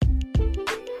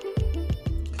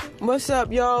What's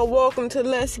up, y'all? Welcome to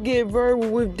Let's Get Verbal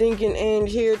with Dink and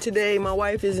Ange here today. My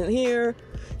wife isn't here.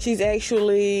 She's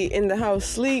actually in the house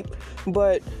asleep.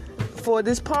 But for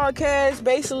this podcast,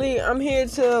 basically,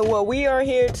 we are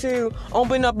here to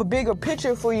open up a bigger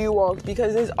picture for you all,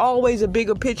 because there's always a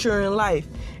bigger picture in life.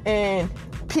 And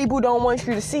people don't want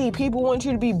you to see. People want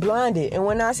you to be blinded. And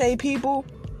when I say people,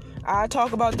 I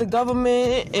talk about the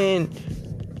government and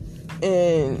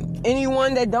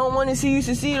anyone that don't want to see you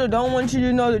succeed or don't want you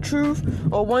to know the truth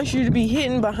or wants you to be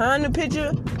hidden behind the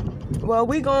picture. Well,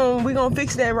 we gonna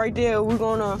fix that right there. We're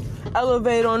gonna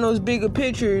elevate on those bigger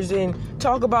pictures and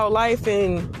talk about life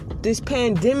and this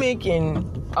pandemic and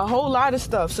a whole lot of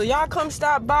stuff. So y'all come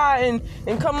stop by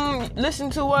and come listen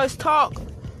to us talk.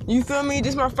 You feel me?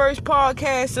 This is my first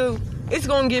podcast, so it's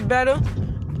gonna get better.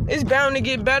 It's bound to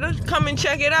get better. Come and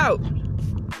check it out.